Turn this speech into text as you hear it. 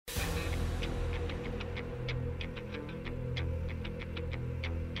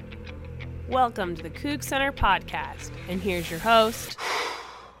Welcome to the Coug Center podcast, and here's your host.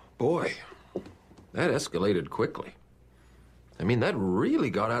 Boy, that escalated quickly. I mean, that really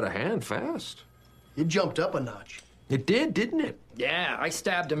got out of hand fast. It jumped up a notch. It did, didn't it? Yeah, I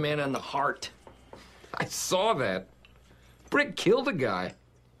stabbed a man in the heart. I saw that. Brick killed a guy.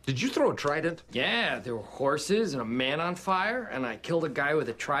 Did you throw a trident? Yeah, there were horses and a man on fire, and I killed a guy with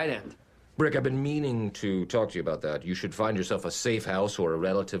a trident. Brick, I've been meaning to talk to you about that. You should find yourself a safe house or a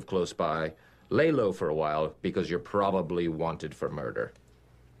relative close by. Lay low for a while, because you're probably wanted for murder.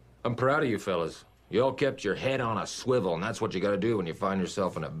 I'm proud of you fellas. You all kept your head on a swivel, and that's what you gotta do when you find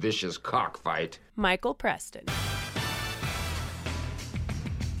yourself in a vicious cockfight. Michael Preston.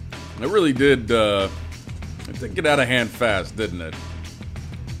 It really did get out of hand fast, didn't it?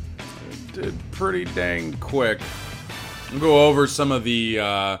 It did pretty dang quick. We'll go over some of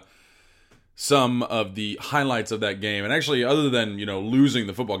the highlights of that game. And actually, other than, losing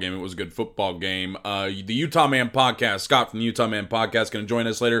the football game, it was a good football game. The Utah Man Podcast, Scott from the Utah Man Podcast, going to join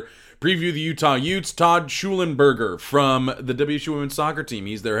us later. Preview the Utah Utes. Todd Shulenberger from the WSU Women's Soccer Team.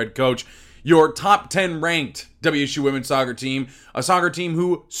 He's their head coach. Your top 10 ranked WSU Women's Soccer Team. A soccer team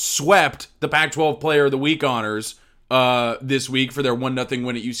who swept the Pac-12 Player of the Week honors this week for their 1-0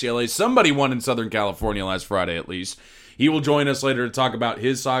 win at UCLA. Somebody won in Southern California last Friday, at least. He will join us later to talk about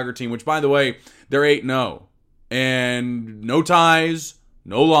his soccer team, which, by the way, they're 8-0. And no ties,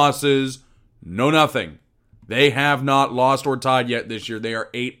 no losses, no nothing. They have not lost or tied yet this year. They are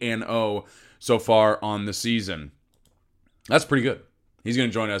 8-0 so far on the season. That's pretty good. He's going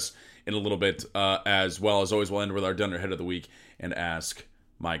to join us in a little bit as well. As always, we'll end with our Dunderhead of the Week and ask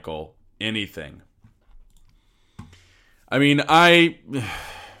Michael anything. I mean,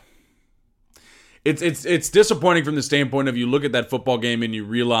 It's disappointing from the standpoint of you look at that football game and you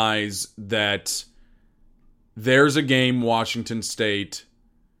realize that there's a game Washington State,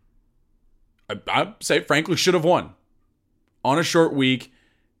 I'd say, frankly, should have won. On a short week,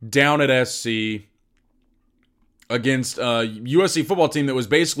 down at SC, against a USC football team that was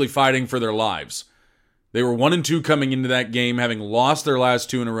basically fighting for their lives. They were 1-2 coming into that game, having lost their last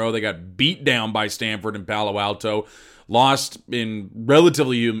two in a row. They got beat down by Stanford and Palo Alto. Lost in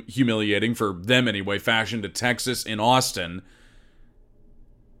relatively humiliating, for them anyway, fashion to Texas in Austin.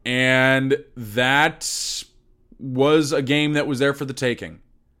 And that was a game that was there for the taking.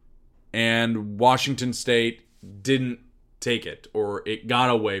 And Washington State didn't take it, or it got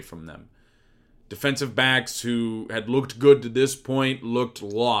away from them. Defensive backs who had looked good to this point looked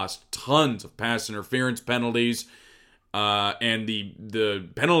lost. Tons of pass interference penalties. And the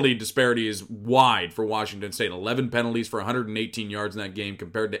penalty disparity is wide for Washington State. 11 penalties for 118 yards in that game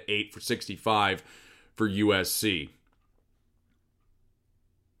compared to 8 for 65 for USC.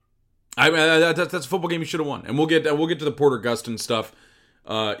 That's a football game you should have won. And we'll get to the Porter Gustin stuff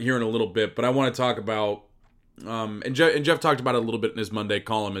here in a little bit. But I want to talk about, and Jeff talked about it a little bit in his Monday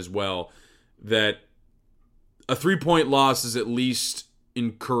column as well, that a 3-point loss is at least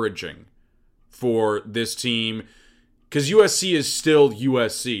encouraging for this team. Because USC is still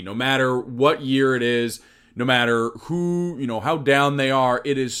USC. No matter what year it is, no matter who, how down they are,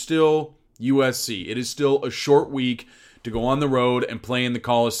 it is still USC. It is still a short week to go on the road and play in the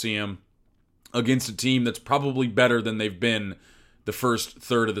Coliseum against a team that's probably better than they've been the first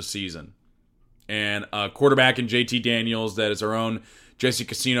third of the season. And a quarterback in JT Daniels, that is our own Jesse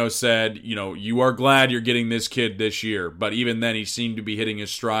Casino, said, you are glad you're getting this kid this year. But even then, he seemed to be hitting his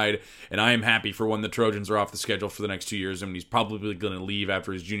stride. And I am happy for when the Trojans are off the schedule for the next 2 years. And he's probably going to leave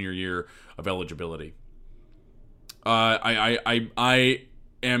after his junior year of eligibility. I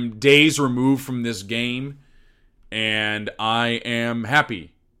am days removed from this game. And I am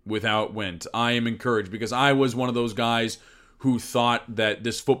happy with how it went. I am encouraged because I was one of those guys who thought that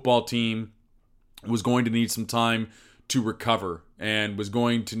this football team was going to need some time to recover and was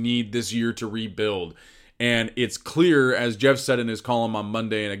going to need this year to rebuild. And it's clear, as Jeff said in his column on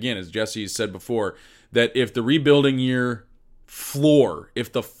Monday, and again, as Jesse has said before, that if the rebuilding year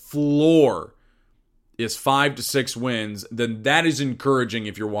if the floor is 5 to 6 wins, then that is encouraging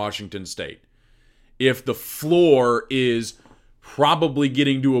if you're Washington State. If the floor is probably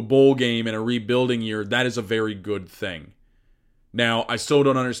getting to a bowl game in a rebuilding year, that is a very good thing. Now, I still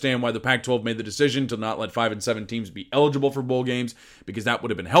don't understand why the Pac-12 made the decision to not let 5 and 7 teams be eligible for bowl games, because that would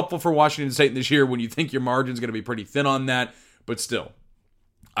have been helpful for Washington State this year when you think your margin's going to be pretty thin on that. But still,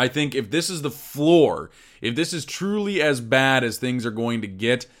 I think if this is the floor, if this is truly as bad as things are going to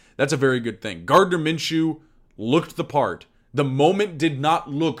get, that's a very good thing. Gardner Minshew looked the part. The moment did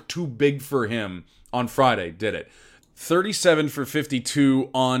not look too big for him on Friday, did it? 37 for 52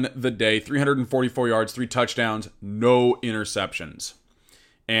 on the day, 344 yards, 3 touchdowns, no interceptions.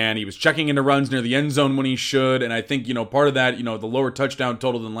 and he was checking into runs near the end zone when he should. And I think, part of that, the lower touchdown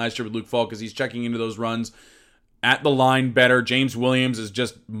total than last year with Luke Falk is he's checking into those runs at the line better. James Williams is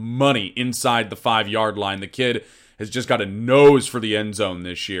just money inside the 5-yard line. The kid has just got a nose for the end zone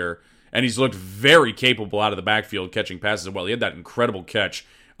this year, and he's looked very capable out of the backfield catching passes as well. He had that incredible catch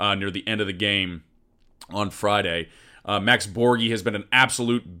near the end of the game on Friday. Max Borghi has been an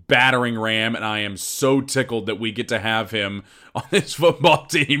absolute battering ram, and I am so tickled that we get to have him on this football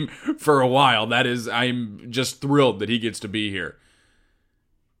team for a while. I'm just thrilled that he gets to be here.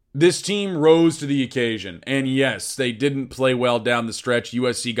 This team rose to the occasion, and yes, they didn't play well down the stretch.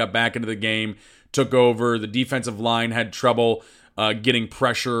 USC got back into the game, took over. The defensive line had trouble getting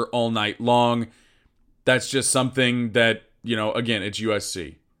pressure all night long. That's just something that, again, it's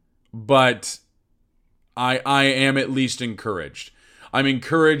USC. But I am at least encouraged. I'm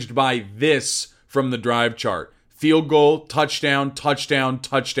encouraged by this from the drive chart. Field goal, touchdown, touchdown,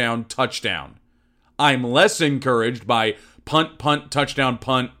 touchdown, touchdown. I'm less encouraged by punt, punt, touchdown,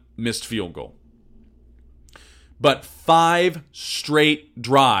 punt, missed field goal. But 5 straight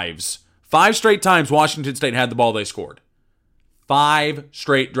drives, 5 straight times Washington State had the ball, they scored. 5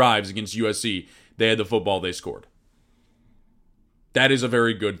 straight drives against USC, they had the football, they scored. That is a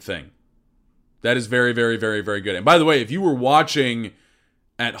very good thing. That is very, very, very, very good. And by the way, if you were watching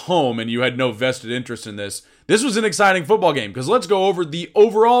at home and you had no vested interest in this was an exciting football game, because let's go over the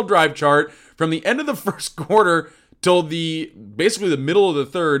overall drive chart from the end of the first quarter till basically the middle of the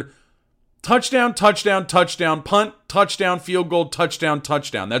third. Touchdown, touchdown, touchdown, punt, touchdown, field goal, touchdown,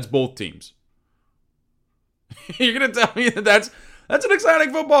 touchdown. That's both teams. You're going to tell me that that's an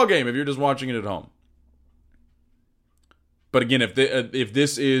exciting football game if you're just watching it at home. But again, if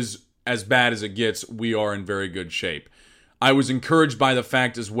this is as bad as it gets, we are in very good shape. I was encouraged by the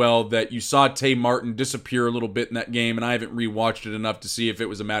fact as well that you saw Tay Martin disappear a little bit in that game, and I haven't rewatched it enough to see if it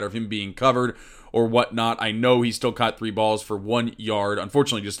was a matter of him being covered or whatnot. I know he still caught 3 balls for 1 yard,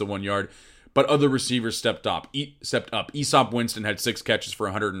 unfortunately just the 1 yard, but other receivers stepped up. Aesop Winston had 6 catches for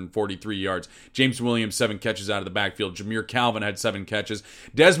 143 yards. James Williams, 7 catches out of the backfield. Jameer Calvin had 7 catches.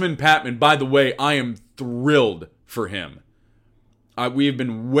 Desmond Patman, by the way, I am thrilled for him. We have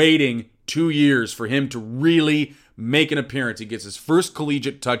been waiting 2 years for him to really make an appearance. He gets his first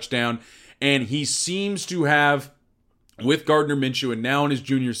collegiate touchdown, and he seems to have, with Gardner Minshew and now in his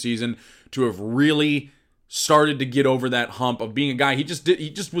junior season, to have really started to get over that hump of being a guy. He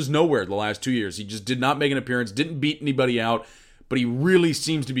just was nowhere the last 2 years. He just did not make an appearance, didn't beat anybody out, but he really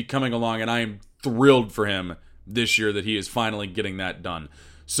seems to be coming along, and I am thrilled for him this year that he is finally getting that done.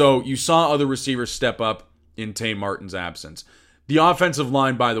 So you saw other receivers step up in Tay Martin's absence. The offensive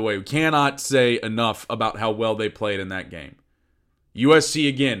line, by the way, we cannot say enough about how well they played in that game. USC,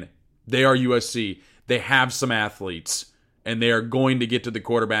 again, they are USC. They have some athletes, and they are going to get to the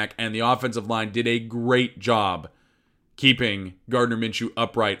quarterback, and the offensive line did a great job keeping Gardner Minshew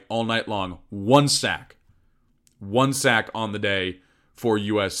upright all night long. 1 sack. 1 sack on the day for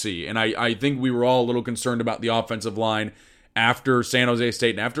USC. And I think we were all a little concerned about the offensive line after San Jose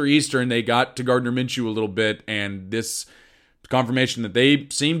State and after Eastern. They got to Gardner Minshew a little bit, and this confirmation that they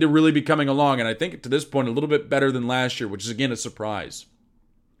seem to really be coming along, and I think to this point a little bit better than last year, which is again a surprise.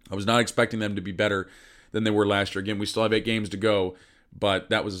 I was not expecting them to be better than they were last year. Again, we still have 8 games to go, but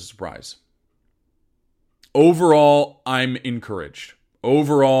that was a surprise. Overall, I'm encouraged.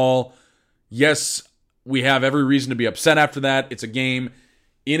 Overall, yes, we have every reason to be upset after that. It's a game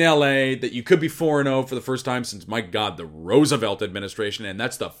in LA that you could be 4-0 for the first time since, my God, the Roosevelt administration, and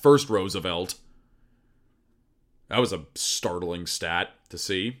that's the first Roosevelt. That was a startling stat to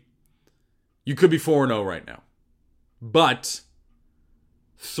see. You could be 4-0 right now. But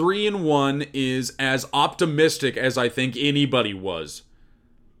 3-1 is as optimistic as I think anybody was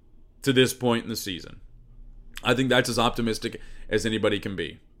to this point in the season. I think that's as optimistic as anybody can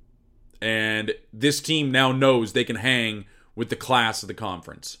be. And this team now knows they can hang with the class of the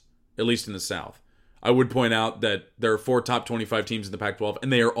conference, at least in the South. I would point out that there are 4 top 25 teams in the Pac-12,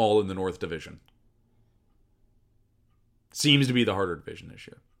 and they are all in the North Division. Seems to be the harder division this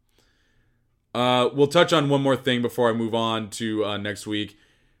year. We'll touch on one more thing before I move on to next week.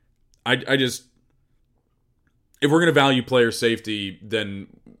 I just, if we're going to value player safety, then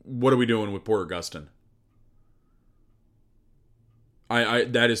what are we doing with Porter Gustin?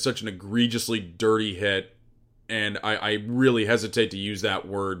 That is such an egregiously dirty hit, and I really hesitate to use that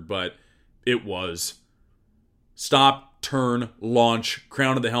word, but it was. Stop, turn, launch,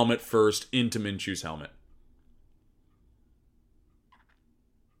 crown of the helmet first into Minshew's helmet.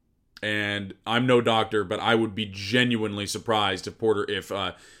 And I'm no doctor, but I would be genuinely surprised if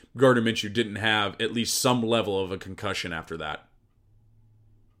Gardner Minshew didn't have at least some level of a concussion after that.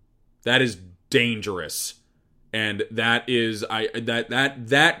 That is dangerous. And that is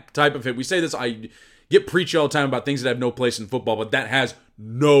that type of hit. We say this, I get preachy all the time about things that have no place in football, but that has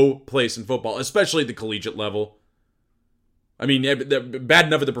no place in football, especially at the collegiate level. I mean, bad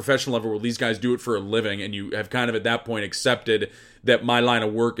enough at the professional level where these guys do it for a living, and you have kind of at that point accepted that my line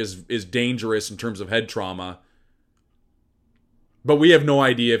of work is dangerous in terms of head trauma. But we have no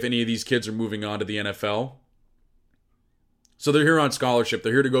idea if any of these kids are moving on to the NFL. So they're here on scholarship.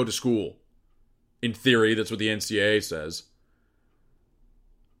 They're here to go to school. In theory, that's what the NCAA says.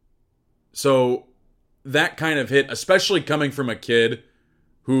 So that kind of hit, especially coming from a kid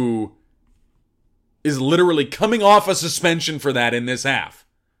who is literally coming off a suspension for that in this half.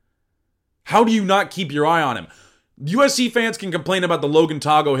 How do you not keep your eye on him? USC fans can complain about the Logan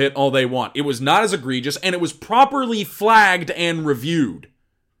Tago hit all they want. It was not as egregious, and it was properly flagged and reviewed.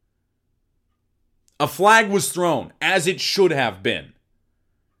 A flag was thrown, as it should have been.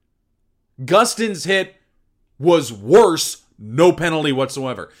 Gustin's hit was worse, no penalty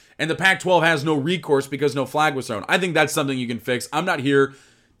whatsoever. And the Pac-12 has no recourse because no flag was thrown. I think that's something you can fix. I'm not here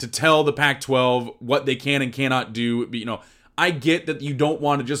to tell the Pac-12 what they can and cannot do. But, I get that you don't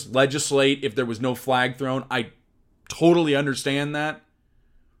want to just legislate if there was no flag thrown. I totally understand that.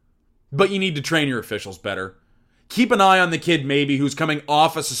 But you need to train your officials better. Keep an eye on the kid maybe who's coming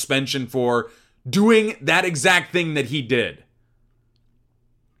off a suspension for doing that exact thing that he did.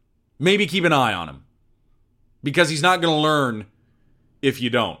 Maybe keep an eye on him. Because he's not going to learn if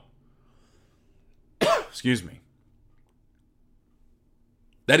you don't. Excuse me.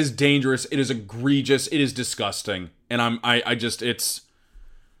 That is dangerous. It is egregious. It is disgusting. And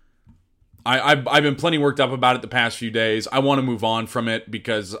I've been plenty worked up about it the past few days. I want to move on from it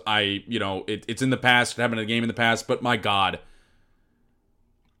because it's in the past. It happened in a game in the past, but my God.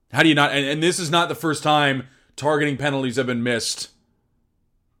 How do you not, and this is not the first time targeting penalties have been missed.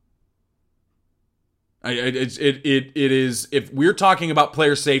 It is, if we're talking about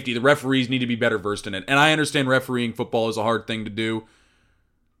player safety, the referees need to be better versed in it. And I understand refereeing football is a hard thing to do.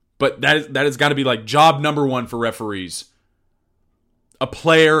 But that has got to be like job number one for referees. A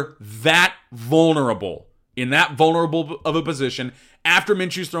player that vulnerable, in that vulnerable of a position, after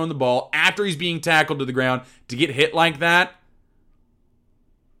Minshew's throwing the ball, after he's being tackled to the ground, to get hit like that,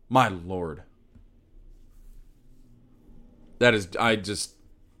 my Lord. That is,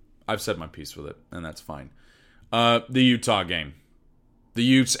 I've said my piece with it, and that's fine. The Utah game. The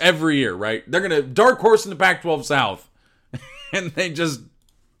Utes, every year, right? They're going to dark horse in the Pac-12 South. And they just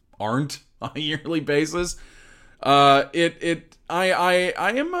aren't on a yearly basis. I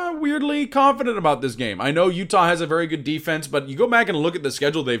am weirdly confident about this game. I know Utah has a very good defense, but you go back and look at the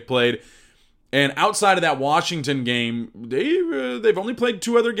schedule they've played, and outside of that Washington game, they've only played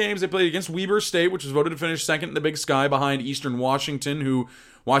two other games. They played against Weber State, which was voted to finish second in the Big Sky behind Eastern Washington, who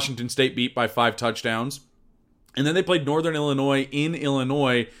Washington State beat by 5 touchdowns. And then they played Northern Illinois in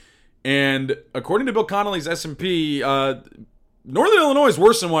Illinois. And according to Bill Connolly's S&P, Northern Illinois is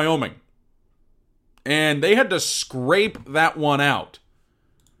worse than Wyoming. And they had to scrape that one out.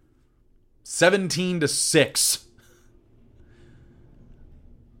 17-6.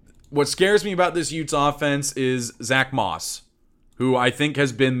 What scares me about this Utes offense is Zach Moss, who I think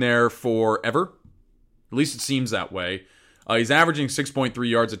has been there forever. At least it seems that way. He's averaging 6.3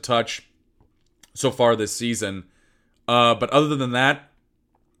 yards a touch so far this season. But other than that,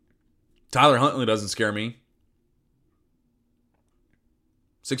 Tyler Huntley doesn't scare me.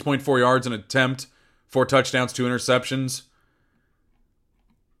 6.4 yards an attempt, 4 touchdowns, 2 interceptions.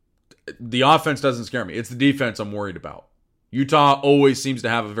 The offense doesn't scare me. It's the defense I'm worried about. Utah always seems to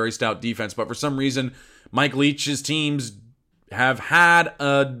have a very stout defense, but for some reason, Mike Leach's teams have had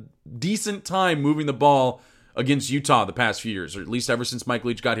a decent time moving the ball against Utah the past few years, or at least ever since Mike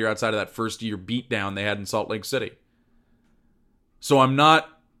Leach got here outside of that first-year beatdown they had in Salt Lake City. So I'm not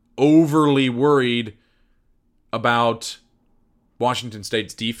overly worried about Washington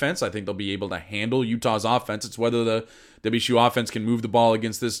State's defense. I think they'll be able to handle Utah's offense. It's whether the WSU offense can move the ball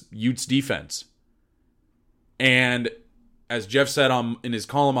against this Utes defense. And as Jeff said in his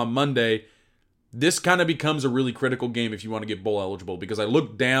column on Monday, this kind of becomes a really critical game if you want to get bowl eligible, because I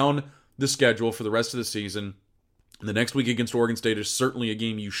look down the schedule for the rest of the season. The next week against Oregon State is certainly a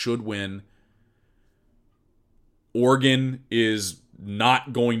game you should win. Oregon is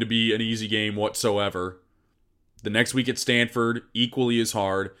not going to be an easy game whatsoever. The next week at Stanford, equally as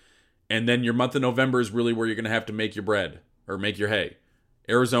hard. And then your month of November is really where you're going to have to make your bread, or make your hay.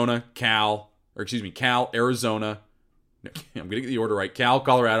 Cal, Arizona. I'm going to get the order right. Cal,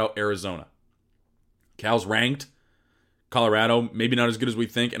 Colorado, Arizona. Cal's ranked. Colorado, maybe not as good as we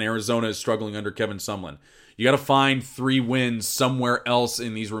think, and Arizona is struggling under Kevin Sumlin. You got to find 3 wins somewhere else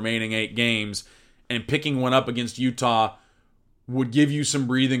in these remaining 8 games, and picking one up against Utah would give you some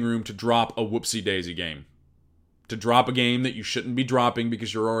breathing room to drop a whoopsie-daisy game. To drop a game that you shouldn't be dropping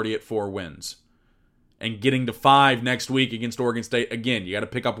because you're already at 4 wins. And getting to 5 next week against Oregon State, again, you got to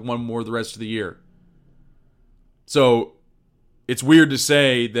pick up one more the rest of the year. So, it's weird to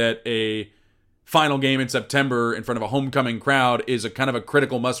say that a final game in September in front of a homecoming crowd is a kind of a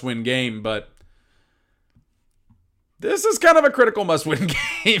critical must-win game, but this is kind of a critical must-win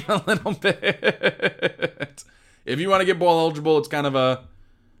game a little bit. If you want to get bowl eligible, it's kind of a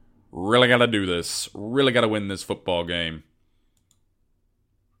really got to do this. Really got to win this football game.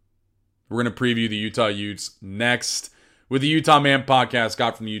 We're going to preview the Utah Utes next with the Utah Man Podcast.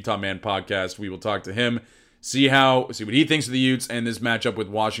 Scott from the Utah Man Podcast. We will talk to him. See what he thinks of the Utes and this matchup with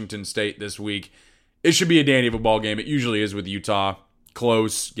Washington State this week. It should be a dandy of a ball game. It usually is with Utah.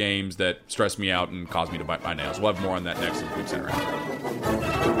 Close games that stress me out and cause me to bite my nails. We'll have more on that next in the Food Center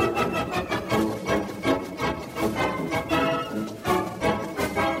Round.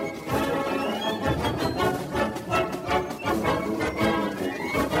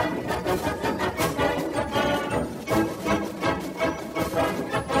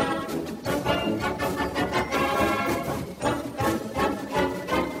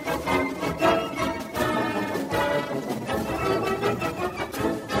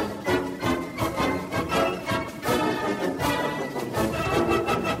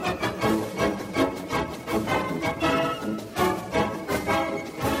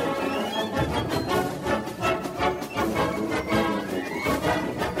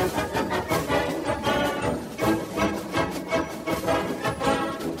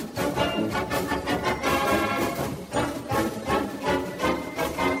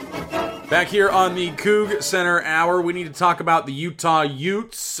 Back here on the Coug Center Hour, we need to talk about the Utah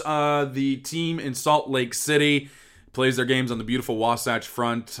Utes, the team in Salt Lake City. Plays their games on the beautiful Wasatch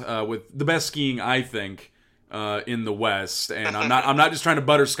Front with the best skiing, I think, in the West. And I'm not just trying to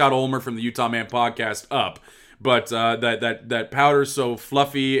butter Scott Ulmer from the Utah Man Podcast up, but that powder's so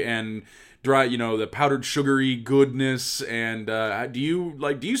fluffy and dry, the powdered sugary goodness. And do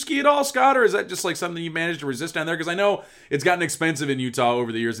you ski at all, Scott, or is that just like something you managed to resist down there? Because I know it's gotten expensive in Utah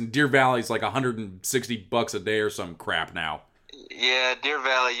over the years, and Deer Valley's like $160 a day or some crap now. Yeah, Deer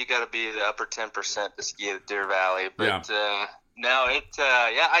Valley, you got to be the upper 10% to ski at Deer Valley. But no, I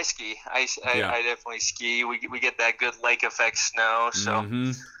ski. I definitely ski. We get that good lake effect snow, so.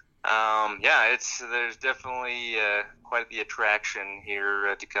 Mm-hmm. There's definitely quite the attraction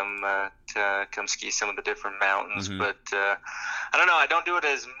here to come ski some of the different mountains. Mm-hmm. But I don't know. I don't do it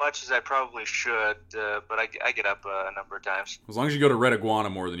as much as I probably should, but I get up a number of times. As long as you go to Red Iguana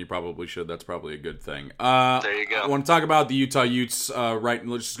more than you probably should, that's probably a good thing. There you go. I want to talk about the Utah Utes.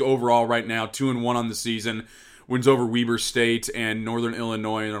 Let's just go overall right now. 2-1 on the season. Wins over Weber State and Northern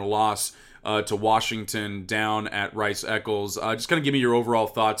Illinois in a loss to Washington down at Rice-Eccles. Just kind of give me your overall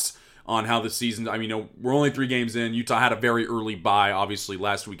thoughts on how the season, we're only 3 games in. Utah had a very early bye, obviously,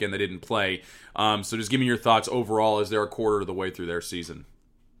 last weekend they didn't play. So just give me your thoughts overall as they're a quarter of the way through their season.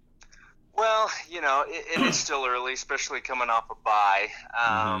 Well, it is still early, especially coming off a bye.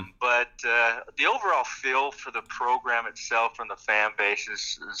 But the overall feel for the program itself and the fan base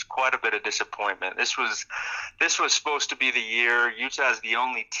is quite a bit of disappointment. This was supposed to be the year. Utah is the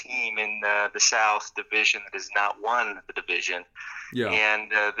only team in the South Division that has not won the division. Yeah.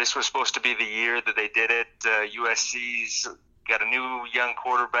 And this was supposed to be the year that they did it. USC's got a new young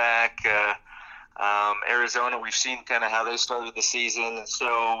quarterback. Arizona, we've seen kind of how they started the season. And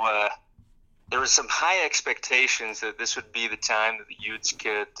so there was some high expectations that this would be the time that the Utes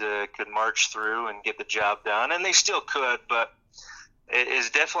could march through and get the job done, and they still could, but it has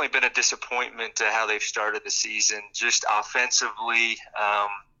definitely been a disappointment to how they've started the season. Just offensively,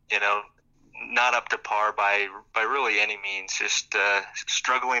 not up to par by really any means. Just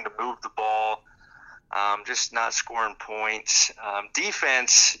struggling to move the ball, just not scoring points.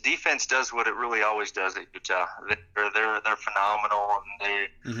 Defense does what it really always does at Utah. They're phenomenal, and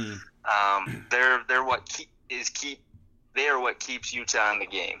they are what keeps Utah in the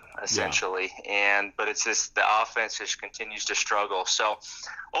game, essentially. Yeah. But it's just the offense just continues to struggle. So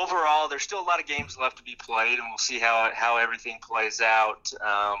overall, there's still a lot of games left to be played, and we'll see how everything plays out.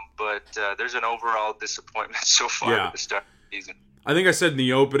 But there's an overall disappointment so far at the start of the season. I think I said in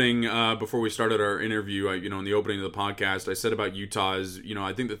the opening, before we started our interview, in the opening of the podcast, I said about Utah is,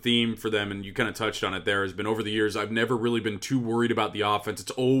 I think the theme for them, and you kind of touched on it there, has been over the years, I've never really been too worried about the offense.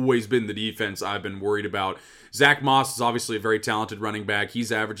 It's always been the defense I've been worried about. Zach Moss is obviously a very talented running back.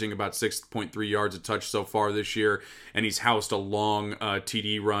 He's averaging about 6.3 yards a touch so far this year, and he's housed a long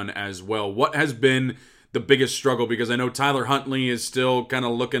TD run as well. What has been the biggest struggle? Because I know Tyler Huntley is still kind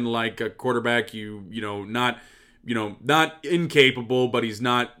of looking like a quarterback not incapable, but he's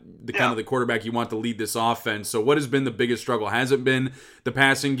not the kind of the quarterback you want to lead this offense. So what has been the biggest struggle? Has it been the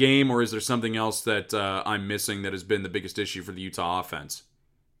passing game, or is there something else that I'm missing that has been the biggest issue for the Utah offense?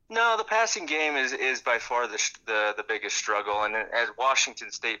 No, the passing game is by far the biggest struggle. And as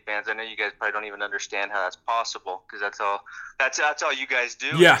Washington State fans, I know you guys probably don't even understand how that's possible, because that's all you guys do.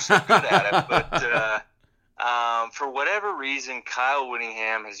 Yeah. You're so good at it. But for whatever reason, Kyle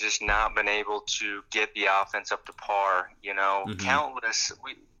Whittingham has just not been able to get the offense up to par.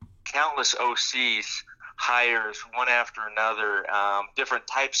 Countless OCs hires one after another, different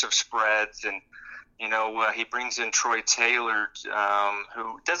types of spreads, and he brings in Troy Taylor,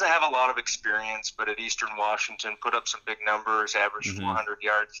 who doesn't have a lot of experience, but at Eastern Washington put up some big numbers, averaged 400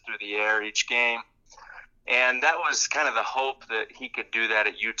 yards through the air each game. And that was kind of the hope that he could do that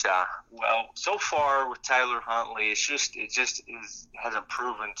at Utah. Well, so far with Tyler Huntley, it just hasn't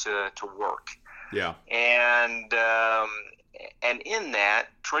proven to work. Yeah. And in that,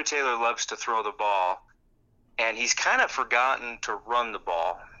 Troy Taylor loves to throw the ball, and he's kind of forgotten to run the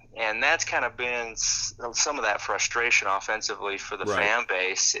ball. And that's kind of been some of that frustration offensively for the fan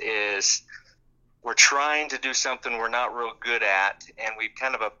base, is we're trying to do something we're not real good at, and we've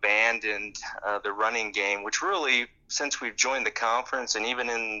kind of abandoned the running game, which really, since we've joined the conference and even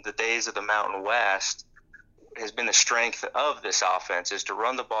in the days of the Mountain West, has been the strength of this offense, is to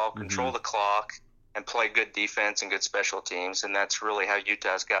run the ball, control the clock, and play good defense and good special teams. And that's really how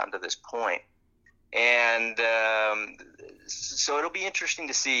Utah's gotten to this point. And so it'll be interesting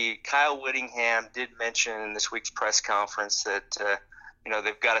to see. Kyle Whittingham did mention in this week's press conference that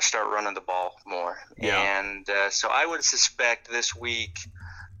they've got to start running the ball more. Yeah. And so I would suspect this week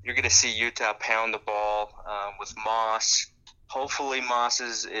you're going to see Utah pound the ball with Moss. Hopefully Moss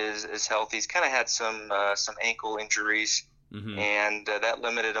is healthy. He's kind of had some ankle injuries, and that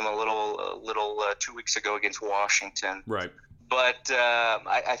limited him a little 2 weeks ago against Washington. Right. But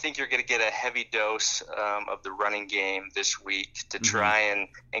I think you're going to get a heavy dose of the running game this week to try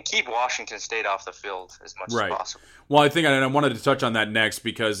and keep Washington State off the field as much as possible. Well, I think I wanted to touch on that next,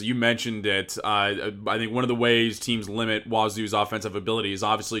 because you mentioned it. I think one of the ways teams limit Wazoo's offensive ability is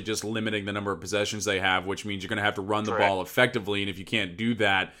obviously just limiting the number of possessions they have, which means you're going to have to run the ball effectively. And if you can't do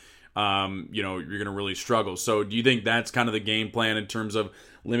that, you're going to really struggle. So do you think that's kind of the game plan in terms of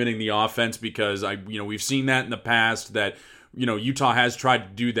limiting the offense? Because we've seen that in the past, that Utah has tried to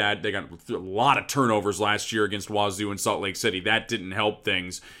do that. They got a lot of turnovers last year against Wazoo and Salt Lake City. That didn't help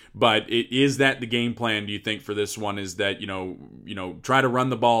things. But is that the game plan, do you think, for this one, is that, try to run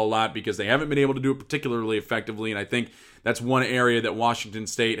the ball a lot, because they haven't been able to do it particularly effectively. And I think that's one area that Washington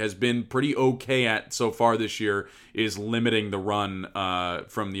State has been pretty okay at so far this year, is limiting the run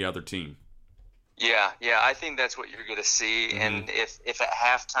from the other team. Yeah, I think that's what you're going to see. And if at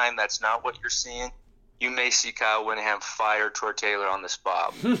halftime that's not what you're seeing, you may see Kyle Whittingham fire Troy Taylor on the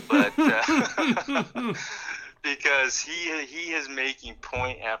spot, but because he is making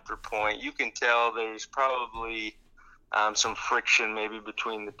point after point. You can tell there's probably some friction maybe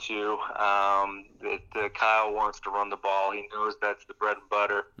between the two. That Kyle wants to run the ball. He knows that's the bread and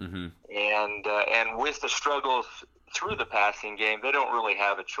butter, and with the struggles through the passing game, they don't really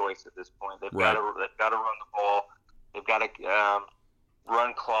have a choice at this point. They've got to run the ball. They've got to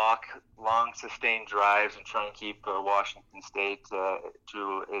run clock, long sustained drives, and try and keep Washington State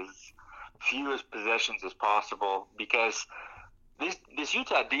to as few as possessions as possible, because this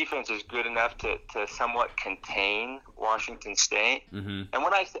Utah defense is good enough to somewhat contain Washington State. And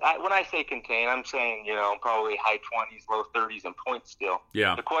when I say contain, I'm saying probably high 20s, low 30s in points still.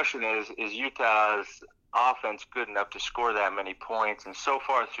 Yeah. The question is Utah's offense good enough to score that many points? And so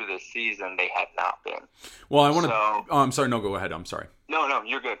far through this season, they have not been. Well, I want to. I'm sorry. No, go ahead. I'm sorry. No,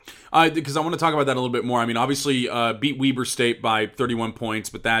 you're good. Because I want to talk about that a little bit more. I mean, obviously, beat Weber State by 31 points,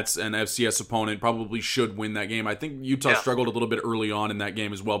 but that's an FCS opponent. Probably should win that game. I think Utah struggled a little bit early on in that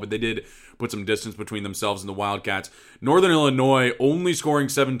game as well, but they did put some distance between themselves and the Wildcats. Northern Illinois only scoring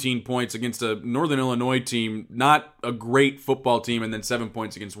 17 points against a Northern Illinois team, not a great football team, and then 7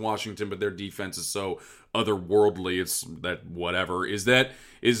 points against Washington, but their defense is so otherworldly. It's that whatever. Is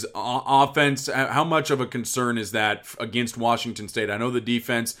offense, how much of a concern is that against Washington State? I know the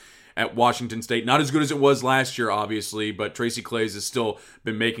defense at Washington State. Not as good as it was last year, obviously, but Tracy Claeys has still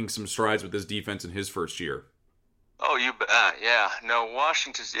been making some strides with this defense in his first year. Oh, you bet. Yeah. No,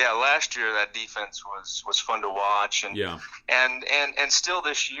 Washington's. Yeah, last year that defense was fun to watch, and and still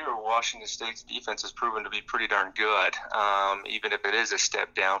this year Washington State's defense has proven to be pretty darn good, even if it is a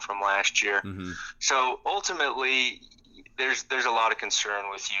step down from last year. Mm-hmm. So ultimately, there's a lot of concern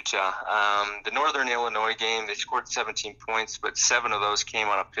with Utah. The Northern Illinois game, they scored 17 points, but 7 of those came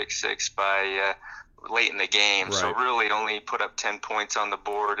on a pick six by late in the game. Right. So really only put up 10 points on the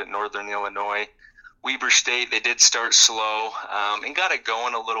board at Northern Illinois. Weber State, they did start slow and got it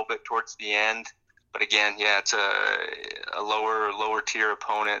going a little bit towards the end. But again, yeah, it's a lower tier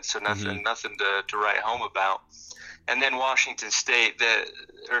opponent, so nothing to write home about. And then Washington State,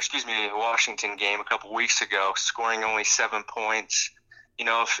 Washington game a couple weeks ago, scoring only 7 points. You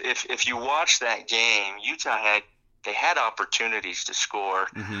know, if you watch that game, Utah had opportunities to score.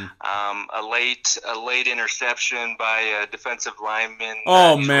 A late interception by a defensive lineman.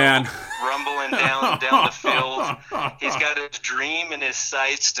 Oh man, rumbling down the field. He's got his dream in his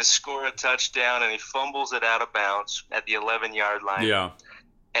sights to score a touchdown, and he fumbles it out of bounds at the 11-yard line. Yeah,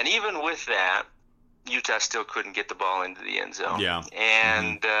 and even with that, Utah still couldn't get the ball into the end zone. Yeah,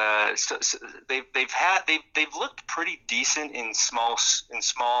 and so they've looked pretty decent in small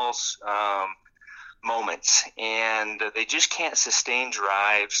moments, and they just can't sustain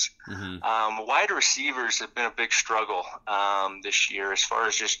drives. Wide receivers have been a big struggle this year as far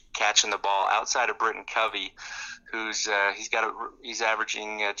as just catching the ball. Outside of Britton Covey, who's he's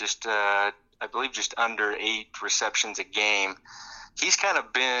averaging I believe just under 8 receptions a game. He's kind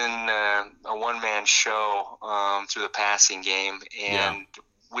of been a one-man show through the passing game, and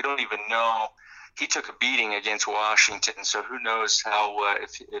we don't even know. He took a beating against Washington, so who knows how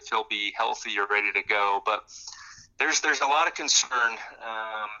if he'll be healthy or ready to go. But there's a lot of concern,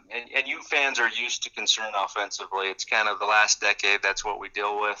 and you fans are used to concern offensively. It's kind of the last decade. That's what we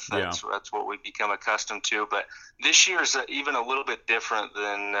deal with. That's what we've become accustomed to. But this year is even a little bit different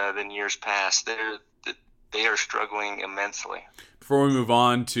than years past. They are struggling immensely. Before we move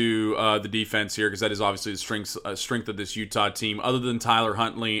on to the defense here, because that is obviously the strength of this Utah team, other than Tyler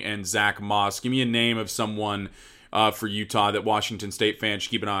Huntley and Zach Moss, give me a name of someone for Utah that Washington State fans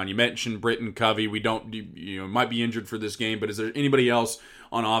should keep an eye on. You mentioned Britton Covey. Might be injured for this game, but is there anybody else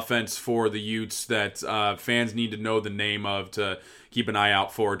on offense for the Utes that fans need to know the name of to keep an eye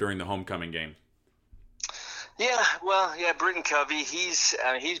out for during the homecoming game? Britton Covey, he's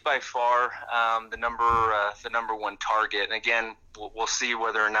by far the number one target. And again, we'll see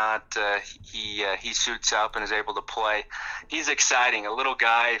whether or not he suits up and is able to play. He's exciting, a little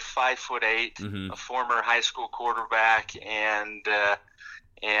guy, 5'8", a former high school quarterback,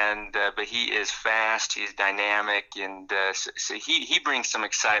 but he is fast. He's dynamic, and so he brings some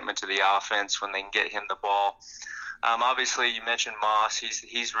excitement to the offense when they can get him the ball. Obviously, you mentioned Moss.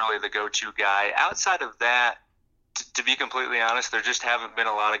 He's really the go-to guy. Outside of that, to be completely honest, there just haven't been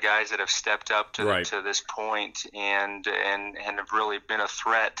a lot of guys that have stepped up to this point and have really been a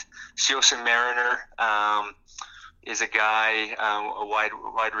threat. Siosha Mariner is a guy, a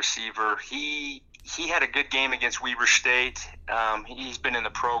wide receiver. He had a good game against Weber State. He's been in the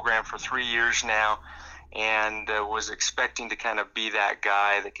program for 3 years now, and was expecting to kind of be that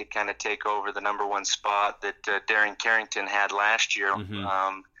guy that could kind of take over the number one spot that Darren Carrington had last year.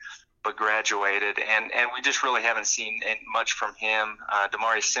 But graduated, and we just really haven't seen much from him.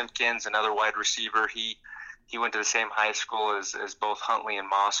 Damari Simpkins, another wide receiver, he went to the same high school as both Huntley and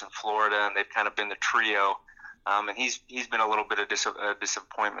Moss in Florida, and they've kind of been the trio. And he's been a little bit of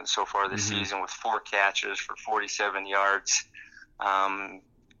disappointment so far this season with 4 catches for 47 yards.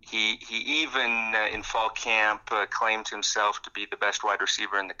 He even in fall camp claimed himself to be the best wide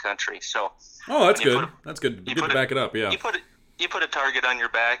receiver in the country. So, that's good. That's good. Good to back it up. Yeah. You put a target on your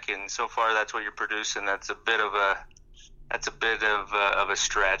back, and so far that's what you're producing. That's a bit of a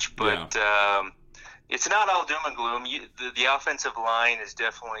stretch, but it's not all doom and gloom. The offensive line is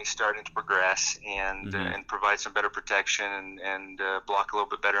definitely starting to progress and provide some better protection and block a little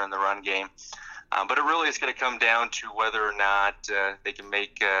bit better in the run game. But it really is going to come down to whether or not they can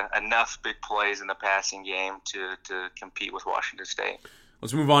make enough big plays in the passing game to compete with Washington State.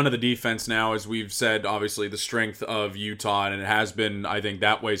 Let's move on to the defense now. As we've said, obviously, the strength of Utah, and it has been, I think,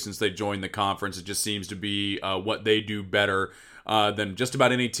 that way since they joined the conference. It just seems to be what they do better than just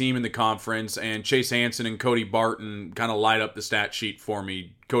about any team in the conference. And Chase Hansen and Cody Barton kind of light up the stat sheet for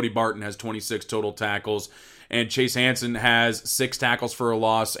me. Cody Barton has 26 total tackles, and Chase Hansen has 6 tackles for a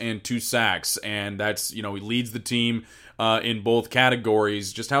loss and 2 sacks. And that's, he leads the team in both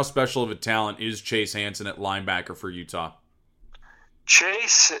categories. Just how special of a talent is Chase Hansen at linebacker for Utah?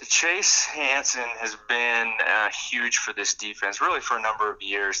 Chase Hansen has been huge for this defense, really for a number of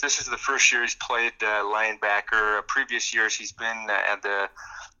years. This is the first year he's played linebacker. Previous years he's been at the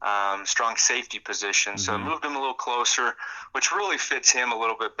strong safety position, so moved him a little closer, which really fits him a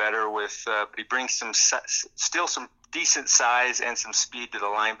little bit better. But he brings still some decent size and some speed to the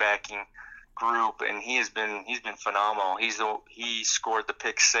linebacking group, and he's been phenomenal. He scored the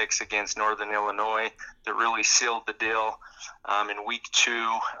pick 6 against Northern Illinois that really sealed the deal in week 2,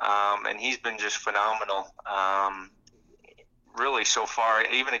 and he's been just phenomenal. Really so far,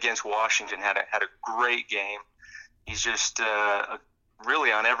 even against Washington, had a great game. He's just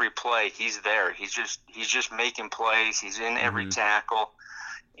really on every play. He's there. He's just making plays. He's in every tackle.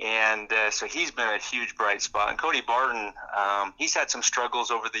 And so he's been a huge bright spot. And Cody Barton, he's had some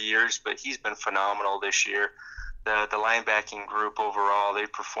struggles over the years, but he's been phenomenal this year. The linebacking group overall, they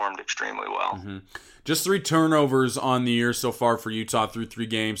performed extremely well. Just 3 turnovers on the year so far for Utah through 3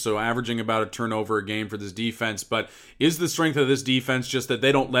 games, so averaging about a turnover a game for this defense. But is the strength of this defense just that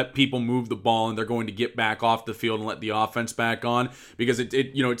they don't let people move the ball and they're going to get back off the field and let the offense back on? Because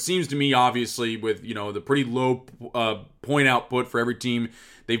it seems to me, obviously, with the pretty low point output for every team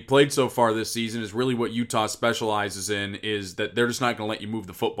they've played so far this season, is really what Utah specializes in, is that they're just not going to let you move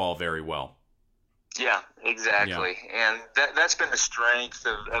the football very well. Yeah, exactly, and that's been the strength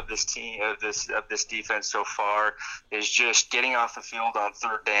of this team, of this defense so far, is just getting off the field on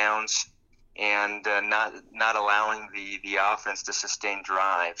third downs and not allowing the offense to sustain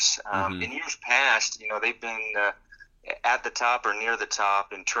drives. In years past, they've been at the top or near the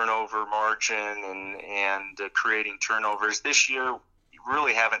top in turnover margin and creating turnovers. This year,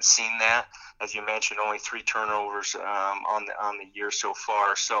 really haven't seen that. As you mentioned, only 3 turnovers on the year so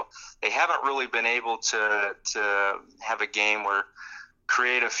far. So they haven't really been able to have a game where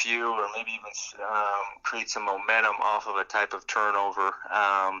create a few or maybe even create some momentum off of a type of turnover.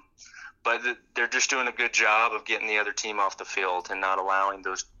 But they're just doing a good job of getting the other team off the field and not allowing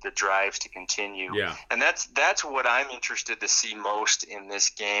the drives to continue. Yeah. And that's what I'm interested to see most in this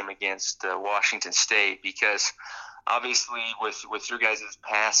game against Washington State, because obviously, with your guys'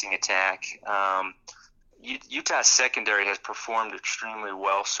 passing attack, Utah's secondary has performed extremely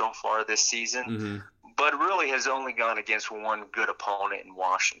well so far this season, but really has only gone against one good opponent in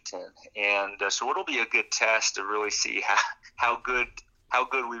Washington. And so it'll be a good test to really see how good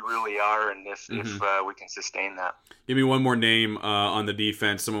we really are, and if we can sustain that. Give me one more name on the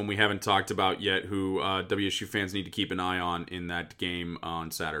defense, someone we haven't talked about yet, who WSU fans need to keep an eye on in that game on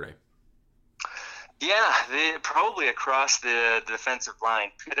Saturday. Yeah, probably across the defensive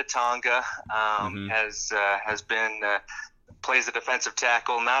line. Pitatonga has been plays the defensive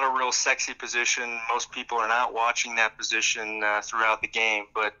tackle. Not a real sexy position. Most people are not watching that position throughout the game,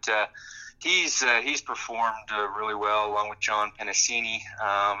 but he's performed really well, along with John Penasini,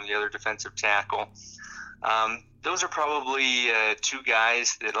 the other defensive tackle. Those are probably 2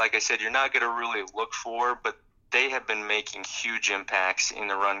 guys that, like I said, you're not going to really look for, but they have been making huge impacts in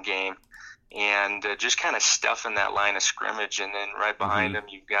the run game. And just kind of stuffing that line of scrimmage, and then right behind them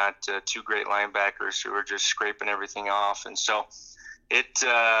you've got 2 great linebackers who are just scraping everything off. And so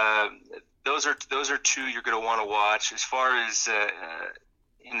those are 2 you're going to want to watch. As far as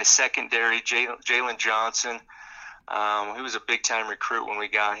in the secondary, Jalen Johnson, he was a big time recruit when we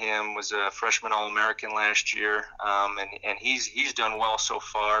got him. Was a freshman All-American last year, and he's done well so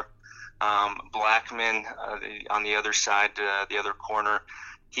far. Blackman on the other side, the other corner.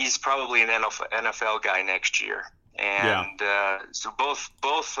 He's probably an NFL guy next year, and so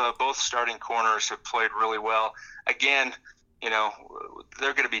both starting corners have played really well. Again,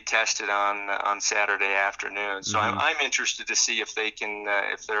 they're going to be tested on Saturday afternoon. So I'm interested to see if they can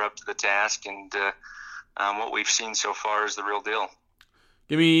if they're up to the task, and what we've seen so far is the real deal.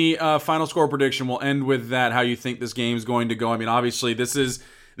 Give me a final score prediction. We'll end with that. How you think this game is going to go? I mean, obviously this is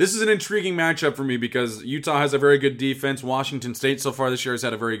an intriguing matchup for me because Utah has a very good defense. Washington State so far this year has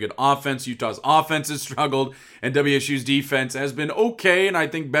had a very good offense. Utah's offense has struggled, and WSU's defense has been okay, and I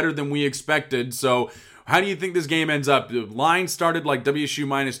think better than we expected. So how do you think this game ends up? The line started like WSU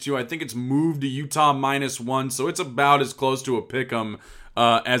 -2. I think it's moved to Utah -1, so it's about as close to a pick'em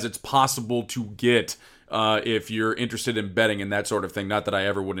as it's possible to get if you're interested in betting and that sort of thing. Not that I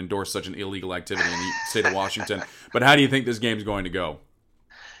ever would endorse such an illegal activity in the state of Washington. But how do you think this game's going to go?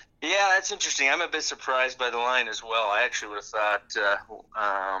 Yeah, that's interesting. I'm a bit surprised by the line as well. I actually would have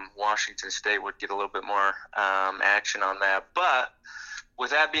thought Washington State would get a little bit more action on that. But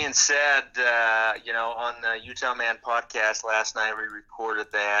with that being said, on the Utah Man podcast last night, we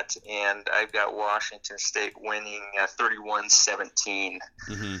recorded that, and I've got Washington State winning 31-17.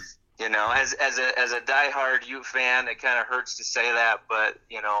 You know, as a diehard Ute fan, it kind of hurts to say that, but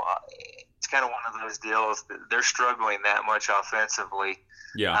it's kind of one of those deals that they're struggling that much offensively.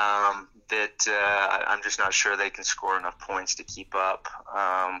 Yeah. That I'm just not sure they can score enough points to keep up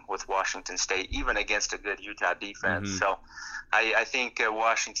with Washington State, even against a good Utah defense. Mm-hmm. So I think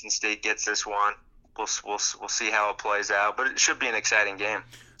Washington State gets this one. We'll see how it plays out, but it should be an exciting game.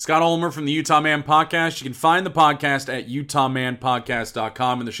 Scott Ulmer from the Utah Man Podcast. You can find the podcast at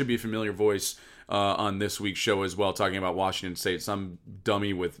utahmanpodcast.com, and there should be a familiar voice on this week's show as well, talking about Washington State, some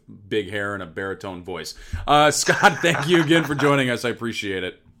dummy with big hair and a baritone voice. Scott, thank you again for joining us. I appreciate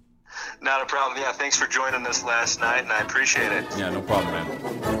it. Not a problem. Yeah, thanks for joining us last night, and I appreciate it. Yeah, no problem, man.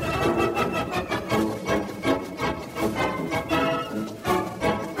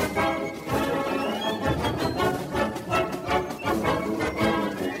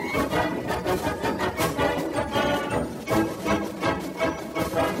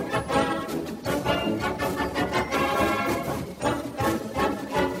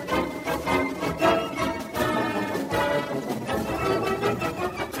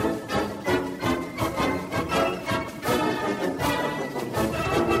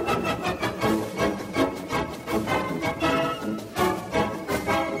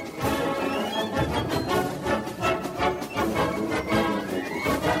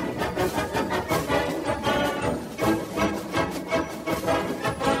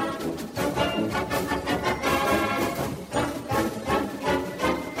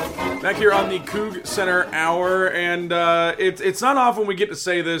 Back here on the Coug Center Hour, and it's not often we get to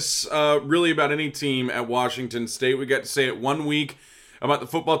say this really about any team at Washington State. We got to say it one week about the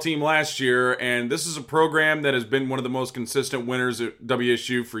football team last year, and this is a program that has been one of the most consistent winners at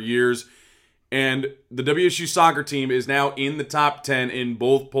WSU for years. And the WSU soccer team is now in the top 10 in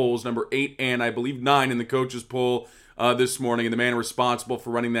both polls, number 8 and I believe 9 in the coaches poll this morning, and the man responsible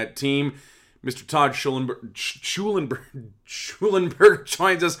for running that team, Mr. Todd Shulenberger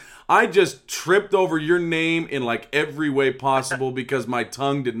joins us. I just tripped over your name in like every way possible because my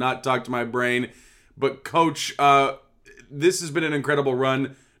tongue did not talk to my brain. But Coach, this has been an incredible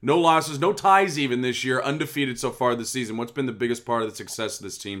run. No losses, no ties even this year. Undefeated so far this season. What's been the biggest part of the success of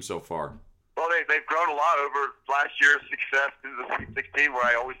this team so far? Well, they've grown a lot over last year's success in the Sweet 16, where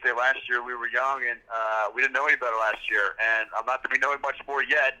I always say last year we were young and we didn't know any better last year. And I'm not going to be knowing much more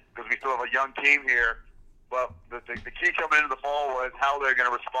yet because we still have a young team here. But the key coming into the fall was how they're going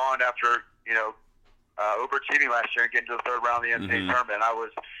to respond after, overachieving last year and getting to the third round of the NCAA tournament. I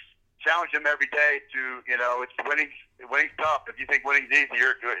was challenging them every day to, it's winning's tough. If you think winning's easy,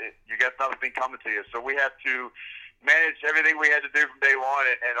 you got nothing coming to you. So we had to manage everything we had to do from day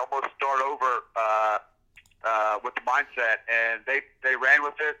one and almost start over with the mindset. And they ran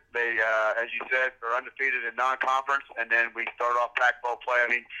with it. They, as you said, are undefeated in non-conference, and then we started off Pac-12 play.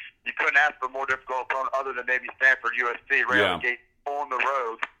 I mean, you couldn't ask for a more difficult opponent other than maybe Stanford, USC, right out the gate on the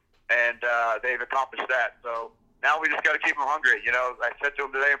road, and they've accomplished that. So now we just got to keep them hungry. I said to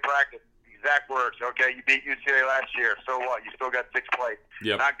them today in practice, exact words, okay, you beat UCLA last year, so what? You still got 6 plates.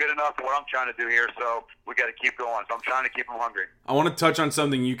 Yep. Not good enough for what I'm trying to do here, so we got to keep going. So I'm trying to keep them hungry. I want to touch on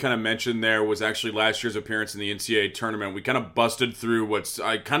something you kind of mentioned there was actually last year's appearance in the NCAA tournament. We kind of busted through what's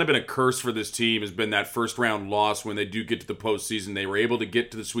kind of been a curse for this team, has been that first-round loss when they do get to the postseason. They were able to get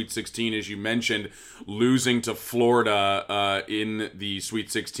to the Sweet 16, as you mentioned, losing to Florida in the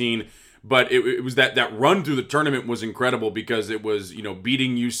Sweet 16. But it was that run through the tournament was incredible because it was,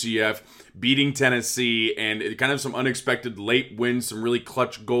 beating UCF, beating Tennessee, and it kind of some unexpected late wins, some really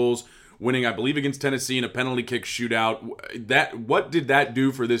clutch goals, winning, I believe, against Tennessee in a penalty kick shootout. What did that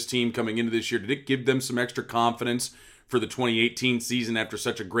do for this team coming into this year? Did it give them some extra confidence for the 2018 season after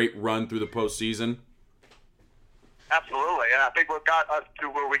such a great run through the postseason? Absolutely, and I think what got us to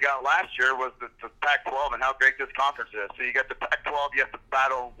where we got last year was the Pac-12 and how great this conference is. So you got the Pac-12, you have to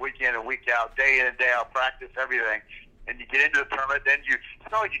battle week in and week out, day in and day out, practice, everything. And you get into the tournament, then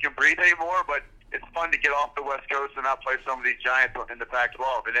it's not like you can breathe anymore, but it's fun to get off the West Coast and not play some of these giants in the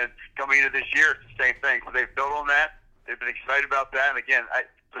Pac-12. And then coming into this year, it's the same thing. So they've built on that. They've been excited about that. And again,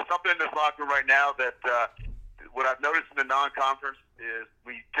 there's something in this locker room right now that what I've noticed in the non-conference is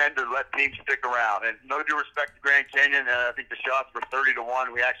we tend to let teams stick around. And no due respect to Grand Canyon, I think the shots were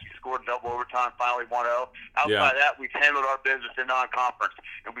 30-1. We actually scored double overtime, finally 1-0. Outside of that, we've handled our business in non-conference,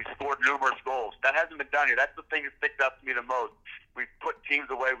 and we scored numerous goals. That hasn't been done here. That's the thing that sticks out to me the most. We've put teams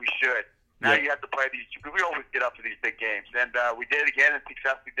the way we should. Now you have to play these. We always get up to these big games, and we did it again and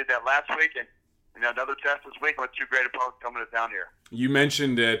successfully did that last week. And Another test this week with two great opponents coming to town here. You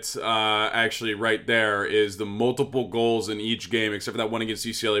mentioned it, actually, right there, is the multiple goals in each game, except for that one against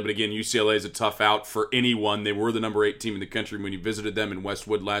UCLA. But again, UCLA is a tough out for anyone. They were the number 8 team in the country when you visited them in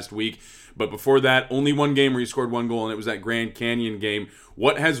Westwood last week. But before that, only one game where you scored one goal, and it was that Grand Canyon game.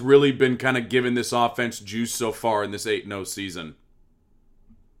 What has really been kind of giving this offense juice so far in this 8-0 season?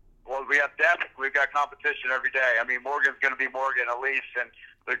 Well, we have depth. We've got competition every day. I mean, Morgan's going to be Morgan, Elise, and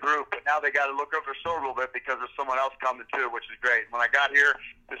the group, but now they got to look over their shoulder a little bit because there's someone else coming too, which is great. When I got here,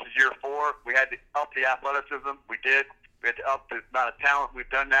 this is year 4. We had to up the athleticism. We did. We had to up the amount of talent. We've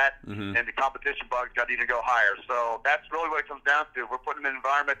done that, and the competition bugs got to even go higher. So that's really what it comes down to. We're putting them in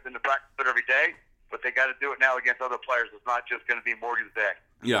environments in the practice every day, but they got to do it now against other players. It's not just going to be Morgan's day.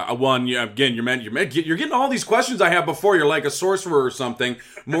 Yeah, again, you're getting all these questions I have before. You're like a sorcerer or something.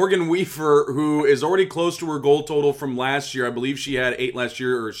 Morgan Weaver, who is already close to her goal total from last year. I believe she had 8 last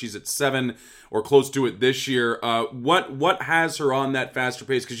year, or she's at 7 or close to it this year. What has her on that faster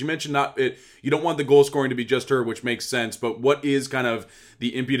pace? Because you mentioned you don't want the goal scoring to be just her, which makes sense. But what is kind of the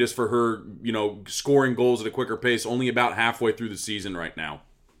impetus for her, scoring goals at a quicker pace? Only about halfway through the season right now.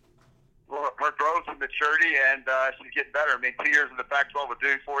 Her growth and maturity, and she's getting better. I mean, 2 years in the Pac-12 will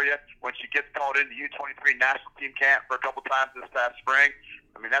do for you. When she gets called into U23 national team camp for a couple times this past spring,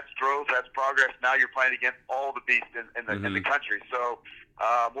 I mean, that's growth, that's progress. Now you're playing against all the beasts in the country. So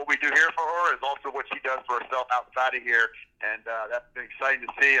what we do here for her is also what she does for herself outside of here, and that's been exciting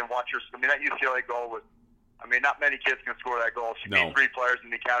to see and watch her. I mean, that UCLA goal was, not many kids can score that goal. She beat 3 players in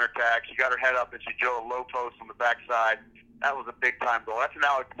the counterattack. She got her head up and she drilled a low post on the backside. That was a big-time goal. That's an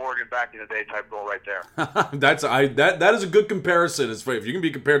Alex Morgan back-in-the-day type goal right there. That is a good comparison. If you can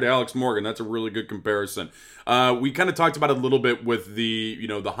be compared to Alex Morgan, that's a really good comparison. We kind of talked about it a little bit with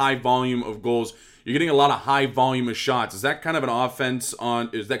the high volume of goals. You're getting a lot of high volume of shots. Is that kind of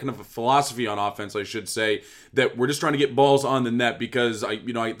is that kind of a philosophy on offense, I should say, that we're just trying to get balls on the net? Because I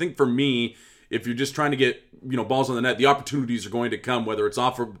think for me, if you're just trying to get balls on the net, the opportunities are going to come, whether it's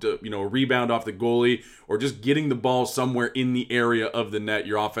off a rebound off the goalie or just getting the ball somewhere in the area of the net.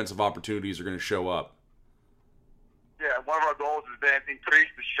 Your offensive opportunities are going to show up. Yeah, one of our goals has been increase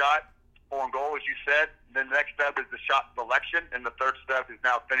the shot on goal, as you said. Then the next step is the shot selection, and the third step is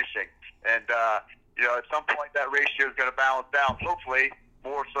now finishing. And at some point that ratio is going to balance out. Hopefully,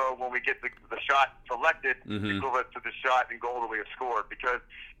 more so when we get the shot selected, equivalent to the shot and goal that we have scored. Because,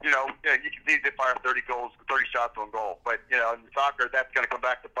 you can easily fire 30 shots on goal. But, in soccer, that's going to come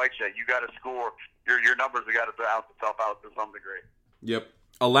back to bite you. You got to score. Your numbers have got to balance itself out to some degree. Yep.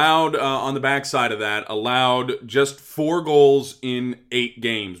 Allowed, on the backside of that, just 4 goals in 8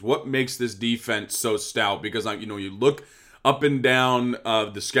 games. What makes this defense so stout? Because, you look up and down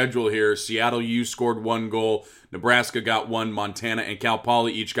the schedule here. Seattle U scored 1 goal. Nebraska got 1. Montana and Cal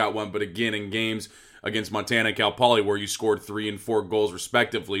Poly each got 1. But again, in games against Montana and Cal Poly where you scored 3 and 4 goals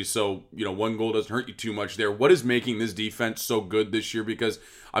respectively. So, 1 goal doesn't hurt you too much there. What is making this defense so good this year? Because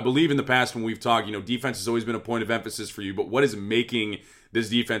I believe in the past when we've talked, defense has always been a point of emphasis for you. But what is making this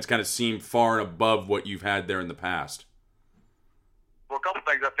defense kind of seem far and above what you've had there in the past? Well, a couple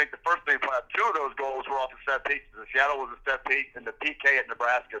things. I think the first thing, 2 of those goals were off the set piece. Seattle was a set piece, and the PK at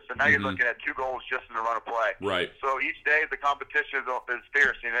Nebraska. So now you're looking at 2 goals just in the run of play. Right. So each day the competition is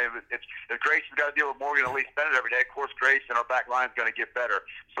fierce. If Grayson's got to deal with Morgan, at least Bennett every day. Of course, Grayson, our back line is going to get better.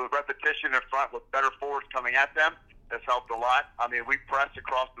 So the repetition in front with better forwards coming at them has helped a lot. We press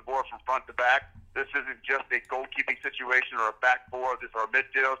across the board from front to back. This isn't just a goalkeeping situation or a back four. This is our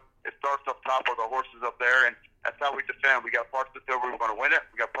midfield. It starts up top with our horses up there, and that's how we defend. We got parts of the field where we want to win it.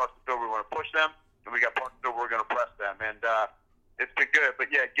 We got parts of the field where we want to push them, and we got parts of the field where we're going to press them. And it's been good.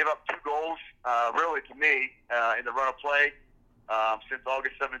 But, yeah, give up 2 goals, really, to me, in the run of play since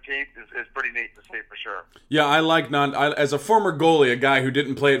August 17th is pretty neat to see for sure. Yeah, as a former goalie, a guy who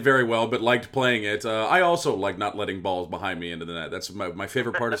didn't play it very well but liked playing it, I also like not letting balls behind me into the net. That's my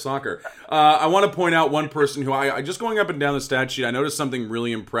favorite part of soccer. I want to point out one person who I just going up and down the stat sheet, I noticed something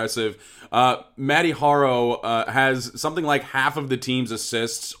really impressive. Maddie Harrow has something like half of the team's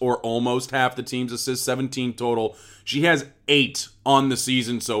assists, or almost half the team's assists, 17 total. She has 8 on the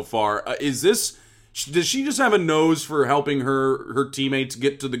season so far. Does she just have a nose for helping her teammates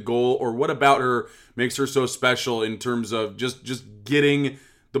get to the goal, or what about her makes her so special in terms of just getting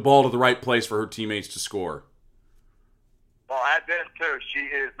the ball to the right place for her teammates to score? Well, add this too. She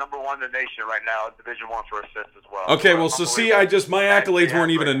is number 1 in the nation right now in Division I for assists as well. Okay, well, so see, my accolades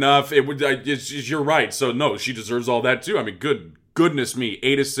weren't even enough. You're right. So no, she deserves all that too. goodness me,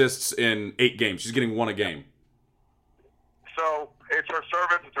 8 assists in 8 games. She's getting 1 a game. So it's her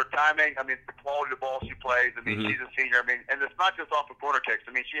service, it's her timing. I mean, the quality of the ball she plays. I mean, she's a senior. I mean, and it's not just off of corner kicks.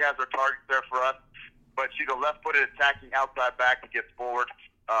 I mean, she has her targets there for us, but she's a left-footed attacking outside back that gets forward.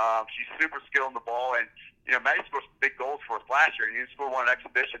 She's super skilled in the ball, and you know, Maddie scored some big goals for us last year, and you scored one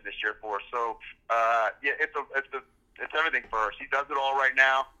exhibition this year for us. So, yeah, it's everything for her. She does it all right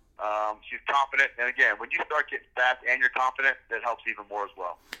now. She's confident, and again, when you start getting fast and you're confident, that helps even more as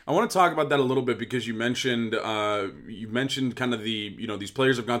well. I want to talk about that a little bit because you mentioned kind of the, you know, these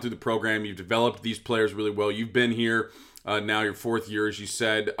players have gone through the program. You've developed these players really well. You've been here now your 4th year, as you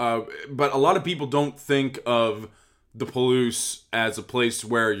said, but a lot of people don't think of the Palouse as a place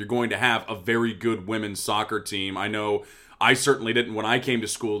where you're going to have a very good women's soccer team. I know I certainly didn't when I came to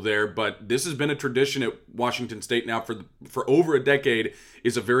school there, but this has been a tradition at Washington State now for over a decade,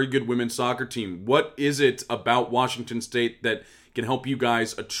 is a very good women's soccer team. What is it about Washington State that can help you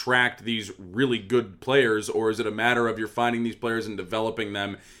guys attract these really good players, or is it a matter of you're finding these players and developing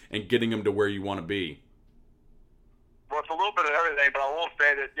them and getting them to where you want to be? Well, it's a little bit of everything, but I will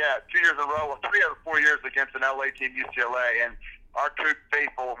say that, 2 years in a row, 3 out of 4 years against an LA team, UCLA, and our true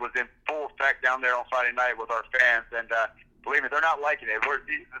faithful was in full effect down there on Friday night with our fans, and believe me, they're not liking it.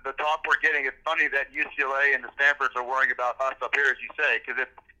 The talk we're getting, it's funny that UCLA and the Stanfords are worrying about us up here, as you say, because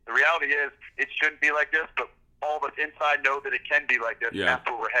the reality is it shouldn't be like this, but all of us inside know that it can be like this, and that's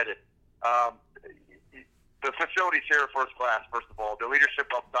where we're headed. The facilities here are first class, first of all. The leadership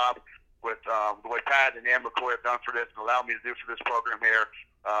up top with the way Pat and Ann McCoy have done for this and allowed me to do for this program here.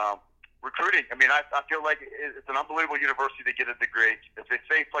 Recruiting, I mean, I feel like it's an unbelievable university to get a degree. It's a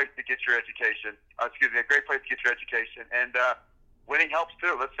safe place to get your education. A great place to get your education. And winning helps,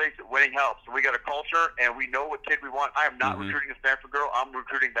 too. Let's face it, winning helps. And we got a culture, and we know what kid we want. I am not recruiting a Stanford girl. I'm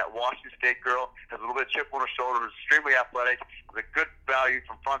recruiting that Washington State girl. Has a little bit of chip on her shoulder, is extremely athletic, with a good value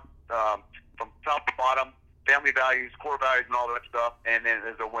from top to bottom, family values, core values, and all that stuff, and then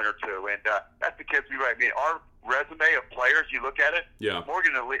is a winner, too. And that's the kids we write. I mean, our resume of players, you look at it,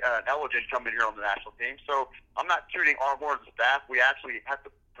 Morgan and Elgin come in here on the national team, so I'm not shooting our horn as a staff. We actually have to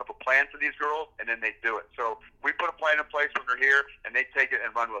have a plan for these girls, and then they do it. So we put a plan in place when they're here, and they take it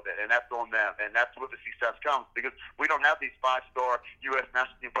and run with it, and that's on them, and that's where the success comes, because we don't have these 5-star U.S.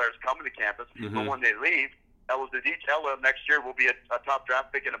 national team players coming to campus, but when they leave, Ella next year will be a top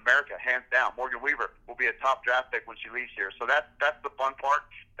draft pick in America, hands down. Morgan Weaver will be a top draft pick when she leaves here. So that's the fun part.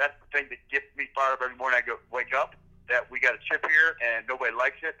 That's the thing that gets me fired up every morning. I wake up, that we got a chip here and nobody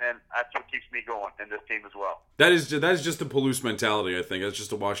likes it, and that's what keeps me going, and this team as well. That is just the Palouse mentality, I think. That's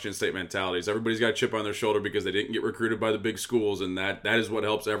just a Washington State mentality. Everybody's got a chip on their shoulder because they didn't get recruited by the big schools, and that is what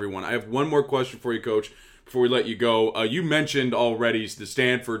helps everyone. I have one more question for you, Coach, before we let you go. You mentioned already the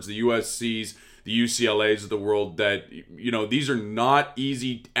Stanfords, the USCs, the UCLAs of the world, that, you know, these are not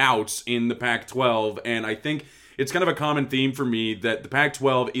easy outs in the Pac-12, and I think it's kind of a common theme for me that the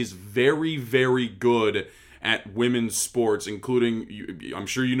Pac-12 is very, very good at women's sports, including, I'm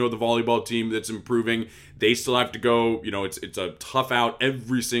sure you know, the volleyball team that's improving. They still have to go, you know, it's a tough out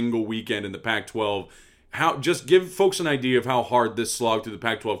every single weekend in the Pac-12. Just give folks an idea of how hard this slog through the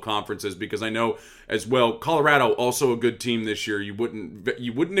Pac-12 conference is, because I know as well Colorado, also a good team this year. You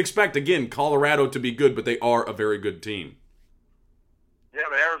wouldn't expect, again, Colorado to be good, but they are a very good team. Yeah,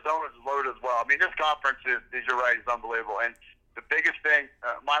 but Arizona's loaded as well. I mean, this conference is you're right, is unbelievable. And the biggest thing,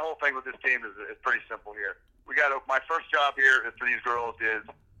 my whole thing with this team is pretty simple here. My first job here is for these girls is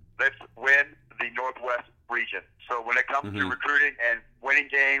let's win the Northwest region. So when it comes to recruiting and winning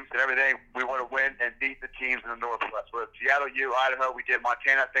games and everything, we want to win and beat the teams in the Northwest. Whether it's Seattle, Idaho, we did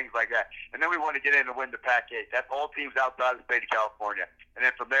Montana, things like that. And then we want to get in and win the Pac-8. That's all teams outside the state of California. And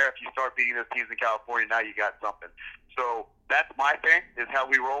then from there, if you start beating those teams in California, now you got something. So that's my thing, is how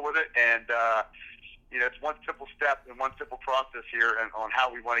we roll with it. And, you know, it's one simple step and one simple process here on how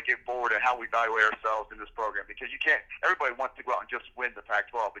we want to get forward and how we evaluate ourselves in this program. Because everybody wants to go out and just win the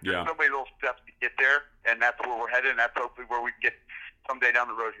Pac-12. But there's so many little steps to get there, and that's where we're headed, and that's hopefully where we can get someday down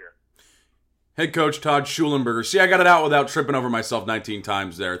the road here. Head coach Todd Shulenberger. See, I got it out without tripping over myself 19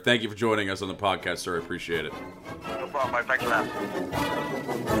 times there. Thank you for joining us on the podcast, sir. I appreciate it. No problem, Mike. Thanks for having me.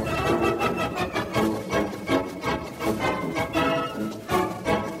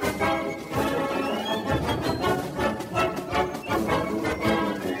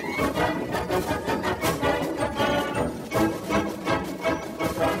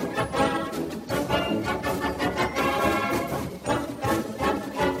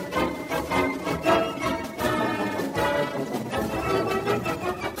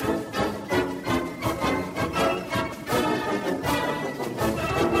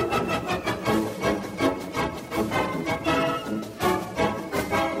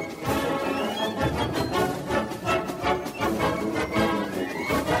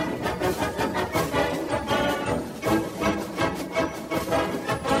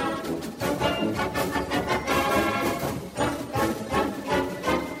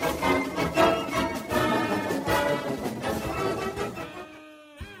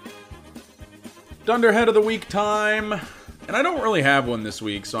 Dunderhead of the week time. And I don't really have one this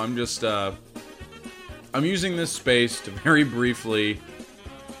week, so I'm just, I'm using this space to very briefly,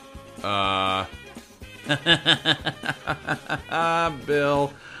 Bill.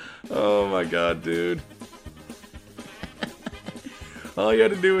 Oh my god, dude. All you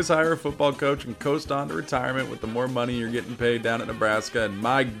had to do was hire a football coach and coast on to retirement with the more money you're getting paid down at Nebraska, and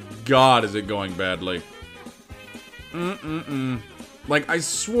my god, is it going badly. Like, I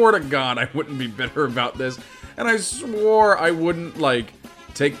swore to God I wouldn't be bitter about this, and I swore I wouldn't, like,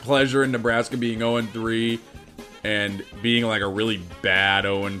 take pleasure in Nebraska being 0-3 and being, like, a really bad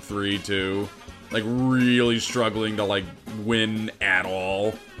 0-3, too. Like, really struggling to, like, win at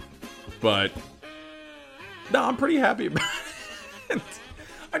all. But, no, I'm pretty happy about it.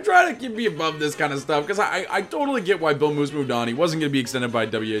 I try to be above this kind of stuff, because I totally get why Bill Moose moved on. He wasn't going to be extended by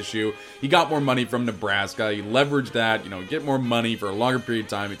WSU. He got more money from Nebraska. He leveraged that, get more money for a longer period of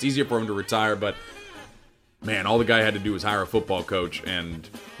time. It's easier for him to retire, but, man, all the guy had to do was hire a football coach, and,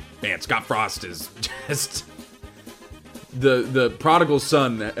 man, Scott Frost is just... The prodigal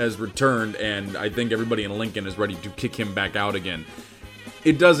son has returned, and I think everybody in Lincoln is ready to kick him back out again.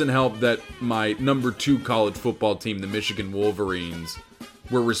 It doesn't help that my number 2 college football team, the Michigan Wolverines,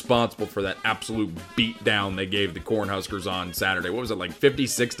 were responsible for that absolute beatdown they gave the Cornhuskers on Saturday. What was it, like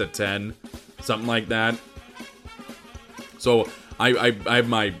 56-10? Something like that. So I have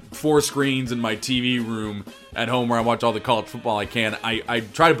my 4 screens in my TV room at home where I watch all the college football I can. I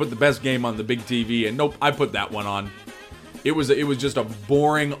try to put the best game on the big TV, and nope, I put that one on. It was just a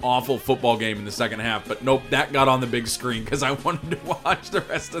boring, awful football game in the second half, but nope, that got on the big screen because I wanted to watch the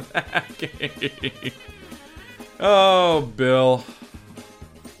rest of that game. Oh, Bill.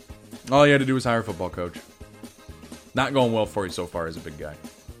 All you had to do was hire a football coach. Not going well for you so far as a big guy.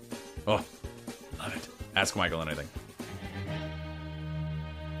 Oh, love it. Ask Michael anything.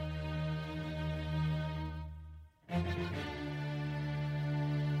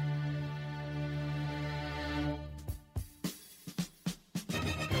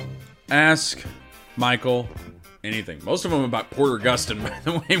 Ask Michael anything. Most of them about Porter Gustin, by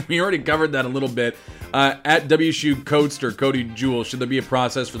the way. We already covered that a little bit. At WSU Coaster, Cody Jewell, should there be a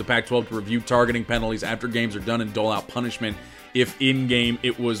process for the Pac-12 to review targeting penalties after games are done and dole out punishment if in-game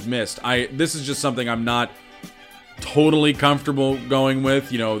it was missed? This is just something I'm not totally comfortable going with.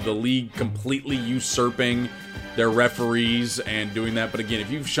 The league completely usurping their referees and doing that. But again, if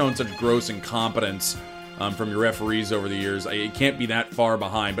you've shown such gross incompetence from your referees over the years, it can't be that far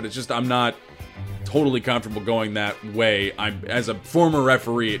behind. But it's just, I'm not totally comfortable going that way. As a former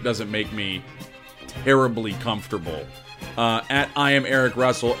referee, it doesn't make me terribly comfortable. At I am Eric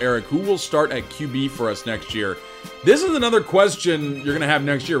Russell. Eric, who will start at QB for us next year? This is another question you're going to have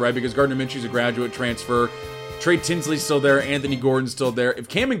next year, right? Because Gardner Minshew's a graduate transfer. Trey Tinsley's still there. Anthony Gordon's still there. If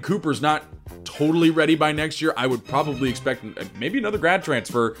Cameron Cooper's not totally ready by next year, I would probably expect maybe another grad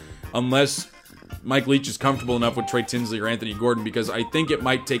transfer, unless Mike Leach is comfortable enough with Trey Tinsley or Anthony Gordon, because I think it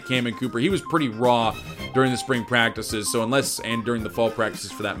might take Cameron Cooper. He was pretty raw during the spring practices, and during the fall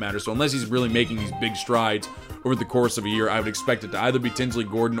practices for that matter. So unless he's really making these big strides over the course of a year, I would expect it to either be Tinsley,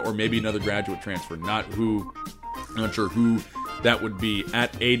 Gordon, or maybe another graduate transfer. Not sure who that would be.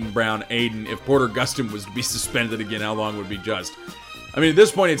 At Aiden Brown. Aiden, if Porter Gustin was to be suspended again, how long would be just? I mean, at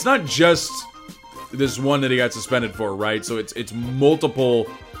this point, it's not just this one that he got suspended for, right? So it's multiple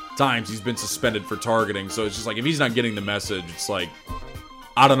times he's been suspended for targeting. So it's just like, if he's not getting the message, it's like,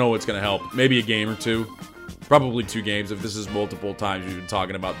 I don't know what's going to help. Maybe a game or 2. Probably 2 games. If this is multiple times we've been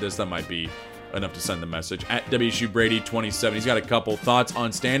talking about this, that might be enough to send the message. At WSU Brady 27, he's got a couple thoughts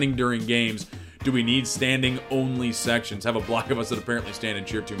on standing during games. Do we need standing only sections? Have a block of us that apparently stand and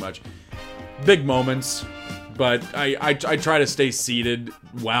cheer too much. Big moments, but I try to stay seated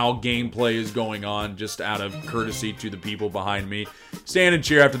while gameplay is going on, just out of courtesy to the people behind me. Stand and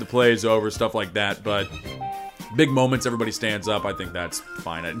cheer after the play is over, stuff like that, but big moments, everybody stands up. I think that's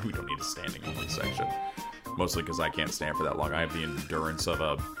fine. We don't need a standing only section. Mostly because I can't stand for that long. I have the endurance of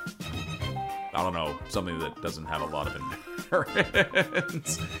something that doesn't have a lot of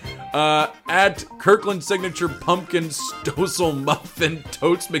endurance. At Kirkland Signature Pumpkin Stossel Muffin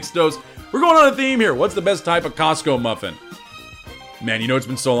Totes McStoast. We're going on a theme here. What's the best type of Costco muffin? Man, it's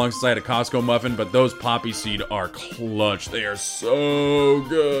been so long since I had a Costco muffin, but those poppy seed are clutch. They are so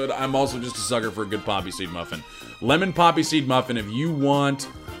good. I'm also just a sucker for a good poppy seed muffin. Lemon poppy seed muffin, if you want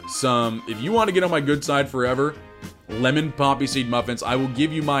to get on my good side forever, lemon poppy seed muffins, I will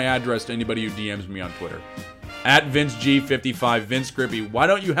give you my address to anybody who DMs me on Twitter. At VinceG55, Vince Grippy, why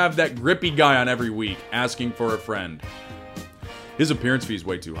don't you have that Grippy guy on every week asking for a friend? His appearance fee is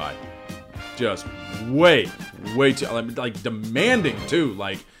way too high. Just way too, like, demanding too.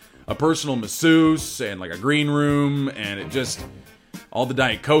 Like, a personal masseuse and like a green room, and it just all the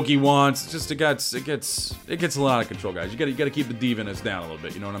Diet Coke he wants. It's just it gets a lot of control, guys. You got to keep the diviness down a little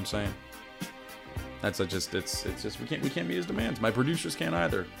bit. You know what I'm saying? That's just it's just we can't meet his demands. My producers can't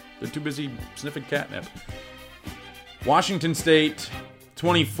either. They're too busy sniffing catnip. Washington State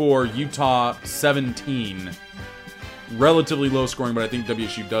 24, Utah 17. Relatively low scoring, but I think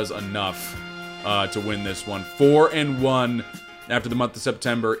WSU does enough to win this one. 4-1 after the month of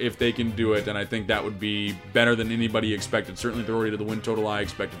September, if they can do it, and I think that would be better than anybody expected. Certainly they're already to the win total I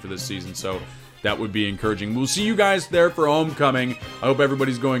expected for this season, so that would be encouraging. We'll see you guys there for homecoming. I hope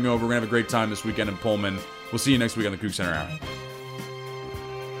everybody's going over. We're going to have a great time this weekend in Pullman. We'll see you next week on the Coug Center Hour.